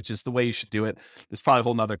equity, which is the way you should do it, there's probably a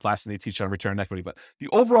whole nother class and they teach on return on equity, but the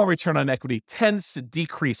overall return on equity tends to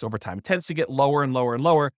decrease over time. It tends to get lower and lower and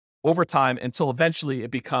lower over time until eventually it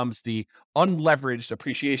becomes the unleveraged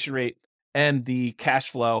appreciation rate and the cash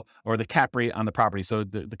flow or the cap rate on the property. So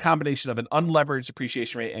the combination of an unleveraged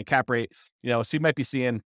appreciation rate and cap rate, so you might be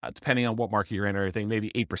seeing, depending on what market you're in or everything, maybe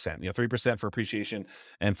 8%, 3% for appreciation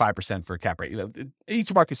and 5% for cap rate.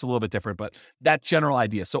 Each market's a little bit different, but that general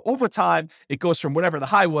idea. So over time, it goes from whatever the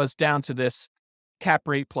high was down to this cap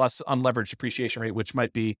rate plus unleveraged appreciation rate, which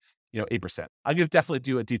might be 8%. I'll definitely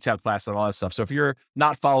do a detailed class on all that stuff. So if you're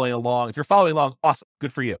not following along, awesome,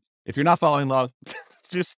 good for you. If you're not following along,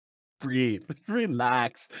 just breathe,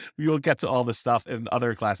 relax. We will get to all this stuff in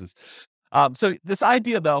other classes. So this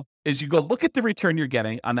idea though, is you go look at the return you're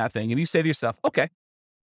getting on that thing and you say to yourself, okay,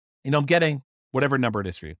 I'm getting whatever number it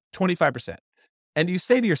is for you, 25%. And you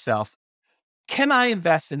say to yourself, can I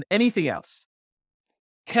invest in anything else?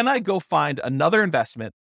 Can I go find another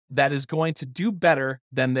investment that is going to do better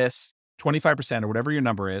than this 25% or whatever your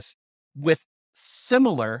number is with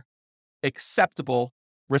similar acceptable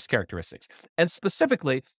risk characteristics? And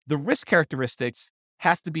specifically, the risk characteristics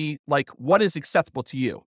have to be like what is acceptable to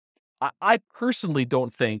you. I personally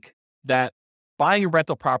don't think that buying a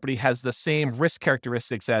rental property has the same risk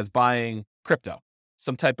characteristics as buying crypto,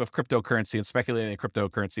 some type of cryptocurrency and speculating in a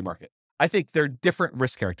cryptocurrency market. I think they're different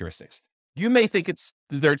risk characteristics. You may think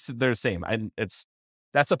they're the same, and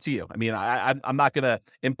that's up to you. I mean, I'm not going to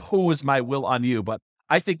impose my will on you, but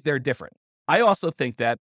I think they're different. I also think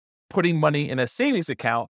that putting money in a savings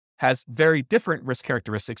account has very different risk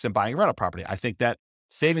characteristics than buying a rental property. I think that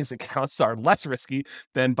savings accounts are less risky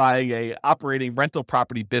than buying a operating rental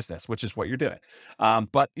property business, which is what you're doing.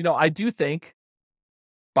 But I do think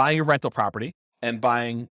buying a rental property and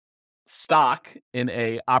buying stock in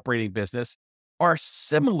a operating business are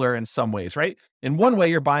similar in some ways, right? In one way,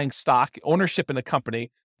 you're buying stock, ownership in a company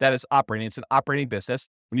that is operating. It's an operating business.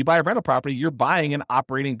 When you buy a rental property, you're buying an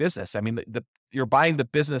operating business. I mean, you're buying the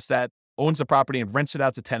business that owns the property and rents it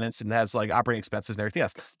out to tenants and has like operating expenses and everything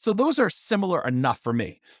else. So those are similar enough for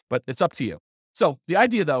me, but it's up to you. So the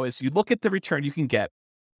idea though is you look at the return you can get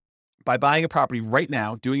by buying a property right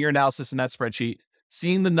now, doing your analysis in that spreadsheet,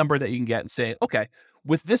 seeing the number that you can get and saying, okay,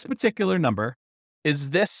 with this particular number,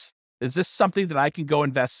 is this something that I can go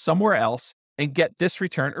invest somewhere else and get this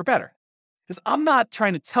return or better? Because I'm not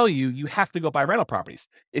trying to tell you have to go buy rental properties.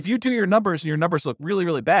 If you do your numbers and your numbers look really,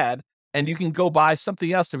 really bad and you can go buy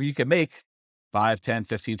something else where you can make 5, 10,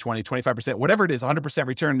 15, 20, 25%, whatever it is, 100%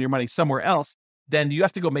 return on your money somewhere else, then you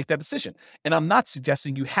have to go make that decision. And I'm not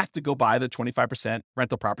suggesting you have to go buy the 25%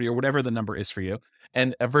 rental property or whatever the number is for you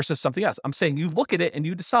and versus something else. I'm saying you look at it and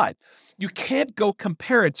you decide. You can't go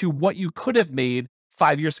compare it to what you could have made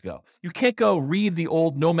 5 years ago. You can't go read the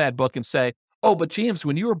old Nomad book and say, oh, but James,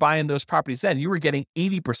 when you were buying those properties then, you were getting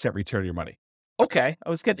 80% return on your money. Okay, I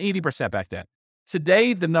was getting 80% back then.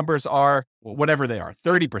 Today, the numbers are whatever they are,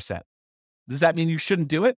 30%. Does that mean you shouldn't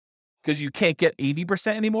do it because you can't get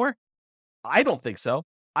 80% anymore? I don't think so.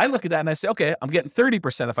 I look at that and I say, okay, I'm getting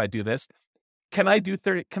 30% if I do this. Can I do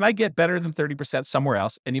 30? Can I get better than 30% somewhere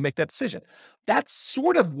else? And you make that decision. That's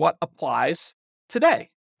sort of what applies today,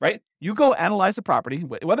 right? You go analyze a property,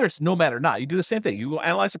 whether it's Nomad or not, you do the same thing. You go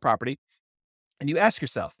analyze a property and you ask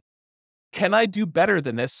yourself, can I do better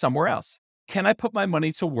than this somewhere else? Can I put my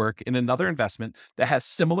money to work in another investment that has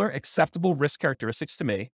similar acceptable risk characteristics to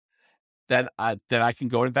me that I can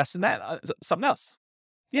go invest in that, something else?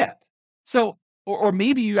 Yeah. So, or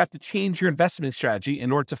maybe you have to change your investment strategy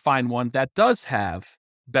in order to find one that does have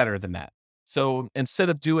better than that. So instead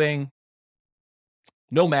of doing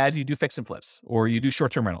Nomad, you do fix and flips, or you do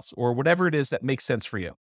short-term rentals, or whatever it is that makes sense for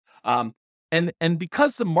you. And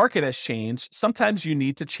because the market has changed, sometimes you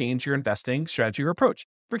need to change your investing strategy or approach.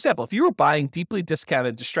 For example, if you were buying deeply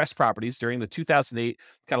discounted distressed properties during the 2008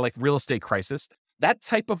 kind of like real estate crisis, that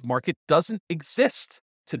type of market doesn't exist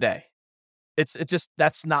today. It's just,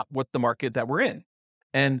 that's not what the market that we're in.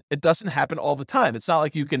 And it doesn't happen all the time. It's not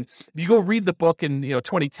like if you go read the book in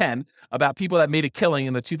 2010 about people that made a killing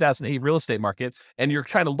in the 2008 real estate market, and you're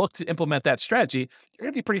trying to look to implement that strategy, you're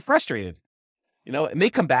going to be pretty frustrated. It may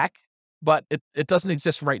come back, but it doesn't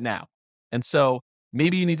exist right now. And so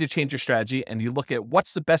maybe you need to change your strategy and you look at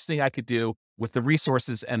what's the best thing I could do with the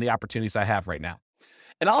resources and the opportunities I have right now.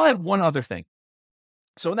 And I'll add one other thing.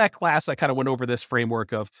 So in that class, I kind of went over this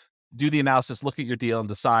framework of do the analysis, look at your deal and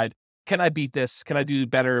decide, can I beat this? Can I do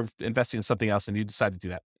better investing in something else? And you decide to do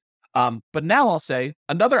that. But now I'll say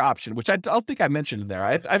another option, which I don't think I mentioned in there.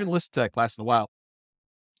 I haven't listened to that class in a while,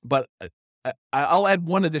 but I'll add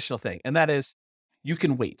one additional thing, and that is you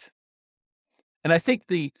can wait. And I think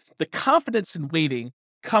the confidence in waiting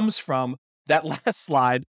comes from that last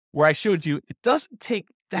slide where I showed you it doesn't take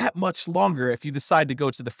that much longer if you decide to go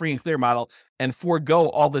to the free and clear model and forego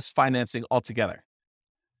all this financing altogether.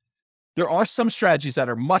 There are some strategies that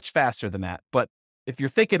are much faster than that, but if you're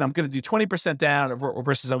thinking I'm going to do 20% down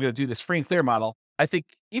versus I'm going to do this free and clear model, I think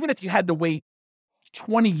even if you had to wait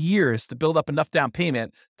 20 years to build up enough down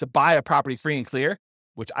payment to buy a property free and clear,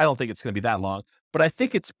 which I don't think it's going to be that long, but I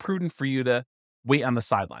think it's prudent for you to wait on the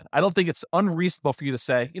sideline. I don't think it's unreasonable for you to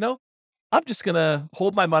say, I'm just going to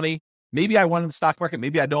hold my money. Maybe I want it in the stock market.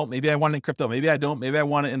 Maybe I don't. Maybe I want it in crypto. Maybe I don't. Maybe I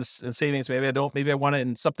want it in savings. Maybe I don't. Maybe I want it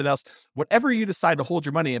in something else. Whatever you decide to hold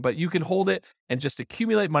your money in, but you can hold it and just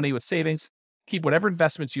accumulate money with savings, keep whatever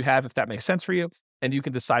investments you have, if that makes sense for you, and you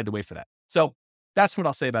can decide to wait for that. So that's what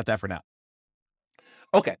I'll say about that for now.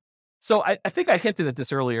 Okay. So I think I hinted at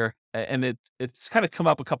this earlier, and it's kind of come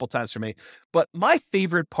up a couple of times for me, but my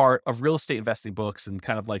favorite part of real estate investing books and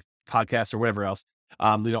kind of like podcasts or whatever else,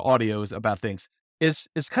 audios about things is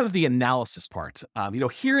kind of the analysis part.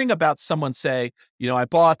 Hearing about someone say, I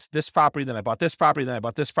bought this property, then I bought this property, then I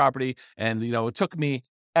bought this property. And, it took me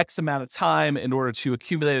X amount of time in order to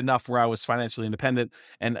accumulate enough where I was financially independent.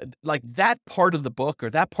 And like that part of the book or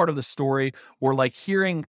that part of the story, or like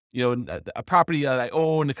hearing, a property that I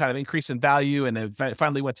own to kind of increase in value and it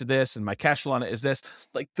finally went to this and my cash flow on it is this,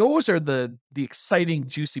 like those are the exciting,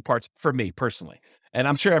 juicy parts for me personally. And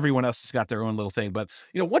I'm sure everyone else has got their own little thing, but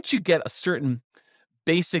once you get a certain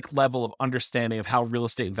basic level of understanding of how real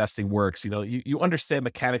estate investing works, you understand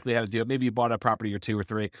mechanically how to do it. Maybe you bought a property or two or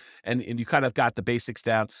three and you kind of got the basics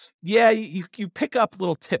down. Yeah, you pick up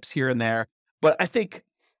little tips here and there, but I think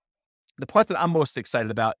the part that I'm most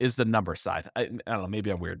excited about is the number side. I don't know,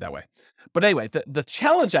 maybe I'm weird that way. But anyway, the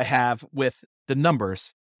challenge I have with the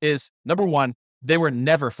numbers is, number one, they were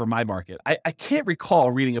never for my market. I can't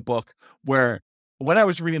recall reading a book where when I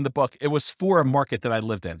was reading the book, it was for a market that I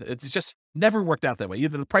lived in. It's just never worked out that way.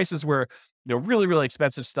 Either the prices were, really, really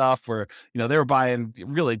expensive stuff, or, they were buying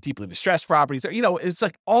really deeply distressed properties, or, it's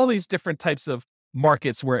like all these different types of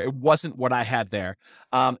markets where it wasn't what I had there.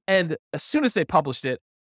 And as soon as they published it,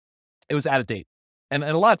 it was out of date. And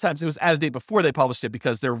a lot of times it was out of date before they published it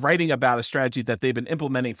because they're writing about a strategy that they've been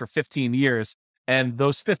implementing for 15 years. And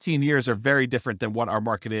those 15 years are very different than what our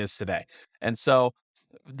market is today. And so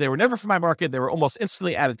they were never for my market. They were almost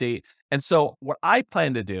instantly out of date. And so what I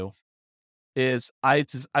plan to do is I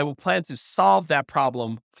will plan to solve that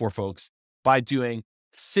problem for folks by doing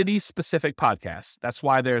city-specific podcasts. That's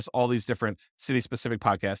why there's all these different city-specific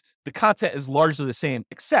podcasts. The content is largely the same,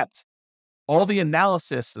 except all the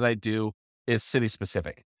analysis that I do is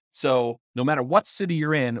city-specific. So no matter what city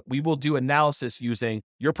you're in, we will do analysis using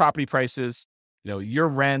your property prices, your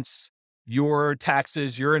rents, your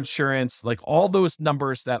taxes, your insurance, like all those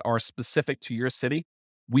numbers that are specific to your city.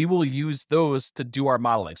 We will use those to do our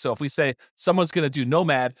modeling. So if we say someone's going to do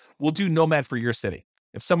Nomad, we'll do Nomad for your city.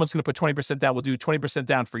 If someone's going to put 20% down, we'll do 20%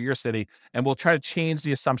 down for your city. And we'll try to change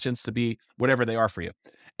the assumptions to be whatever they are for you.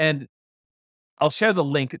 And I'll share the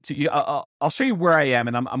link to you. I'll show you where I am,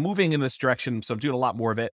 and I'm moving in this direction. So I'm doing a lot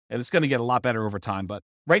more of it, and it's going to get a lot better over time. But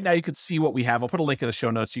right now you can see what we have. I'll put a link in the show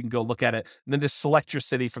notes. You can go look at it and then just select your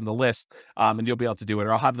city from the list, and you'll be able to do it.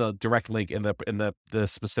 Or I'll have the direct link in the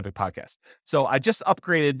specific podcast. So I just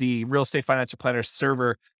upgraded the Real Estate Financial Planner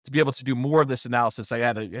server to be able to do more of this analysis. I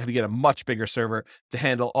had to get a much bigger server to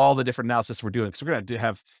handle all the different analysis we're doing. So we're going to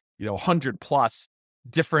have 100 plus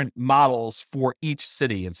different models for each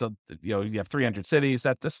city. And so, you have 300 cities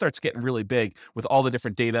that starts getting really big with all the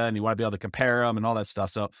different data, and you want to be able to compare them and all that stuff.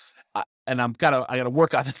 So, I gotta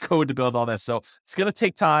work on the code to build all that. So it's going to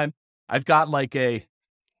take time. I've got like a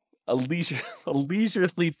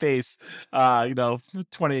leisurely pace,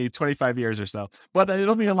 20, 25 years or so, but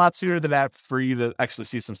it'll be a lot sooner than that for you to actually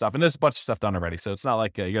see some stuff. And there's a bunch of stuff done already. So it's not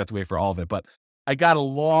like you have to wait for all of it, but I got a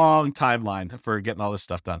long timeline for getting all this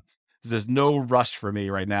stuff done. There's no rush for me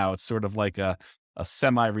right now. It's sort of like a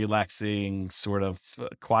semi-relaxing sort of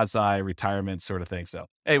quasi-retirement sort of thing. So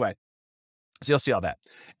anyway, so you'll see all that.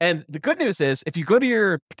 And the good news is if you go to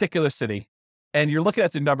your particular city and you're looking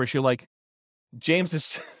at the numbers, you're like, James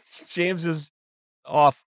is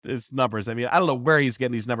off his numbers. I mean, I don't know where he's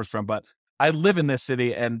getting these numbers from, but I live in this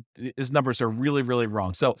city and his numbers are really, really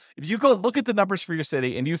wrong. So if you go look at the numbers for your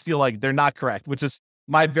city and you feel like they're not correct, which is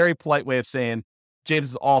my very polite way of saying James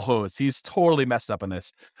is all hosed. He's totally messed up on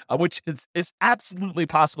this, which is absolutely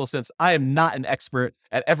possible since I am not an expert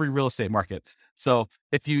at every real estate market. So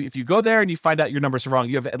if you go there and you find out your numbers are wrong,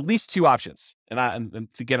 you have at least two options and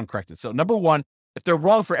to get them corrected. So number one, if they're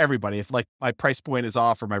wrong for everybody, if like my price point is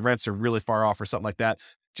off or my rents are really far off or something like that,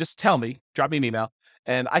 just tell me, drop me an email,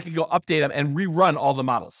 and I can go update them and rerun all the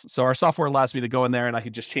models. So our software allows me to go in there and I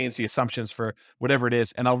can just change the assumptions for whatever it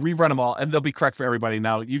is, and I'll rerun them all, and they'll be correct for everybody.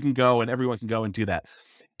 Now you can go and everyone can go and do that.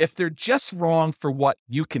 If they're just wrong for what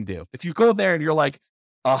you can do, if you go there and you're like,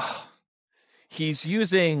 oh, he's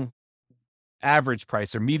using average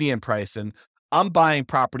price or median price, and I'm buying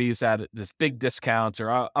properties at this big discount,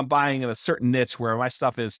 or I'm buying in a certain niche where my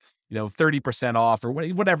stuff is, 30% off or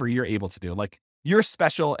whatever you're able to do. Like, you're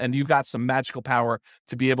special and you've got some magical power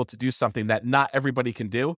to be able to do something that not everybody can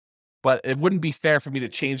do. But it wouldn't be fair for me to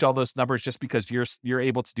change all those numbers just because you're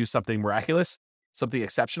able to do something miraculous, something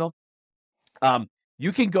exceptional.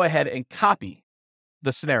 You can go ahead and copy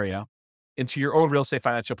the scenario into your own real estate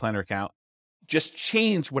financial planner account. Just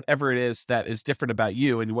change whatever it is that is different about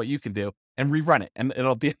you and what you can do, and rerun it. And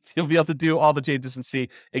you'll be able to do all the changes and see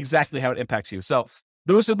exactly how it impacts you. So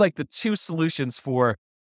those are like the two solutions for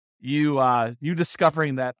you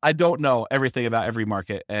discovering that I don't know everything about every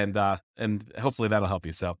market, and hopefully that'll help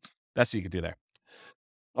you. So that's what you can do there.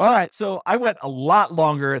 All right. So I went a lot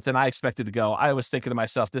longer than I expected to go. I was thinking to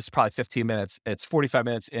myself, this is probably 15 minutes. It's 45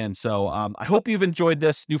 minutes in. So I hope you've enjoyed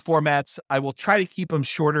this new formats. I will try to keep them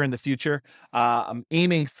shorter in the future. I'm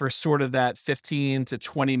aiming for sort of that 15 to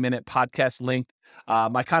 20 minute podcast length.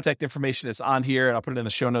 My contact information is on here, and I'll put it in the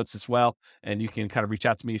show notes as well. And you can kind of reach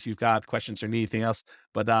out to me if you've got questions or need anything else.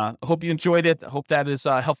 But I hope you enjoyed it. I hope that is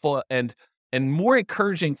helpful and more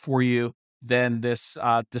encouraging for you than this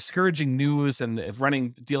discouraging news and running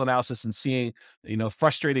deal analysis and seeing,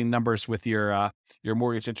 frustrating numbers with your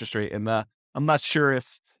mortgage interest rate. And I'm not sure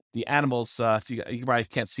if the animals, if you probably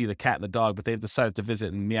can't see the cat and the dog, but they've decided to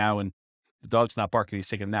visit and meow, and the dog's not barking, he's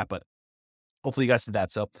taking a nap, but hopefully you guys did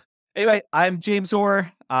that. So anyway, I'm James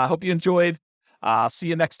Orr. I hope you enjoyed. I'll see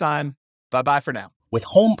you next time. Bye-bye for now. With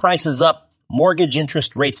home prices up, mortgage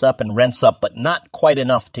interest rates up, and rents up, but not quite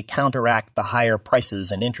enough to counteract the higher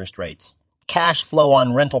prices and interest rates, cash flow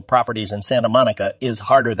on rental properties in Santa Monica is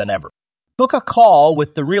harder than ever. Book a call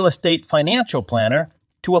with the Real Estate Financial Planner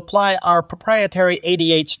to apply our proprietary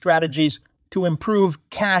 88 strategies to improve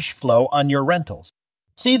cash flow on your rentals.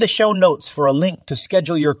 See the show notes for a link to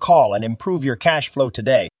schedule your call and improve your cash flow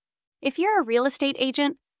today. If you're a real estate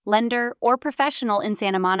agent, lender, or professional in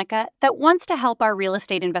Santa Monica that wants to help our real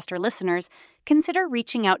estate investor listeners, consider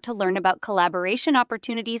reaching out to learn about collaboration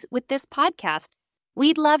opportunities with this podcast.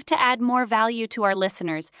 We'd love to add more value to our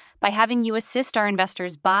listeners by having you assist our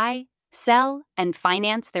investors buy, sell, and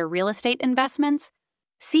finance their real estate investments.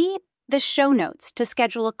 See the show notes to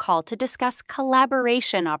schedule a call to discuss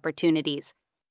collaboration opportunities.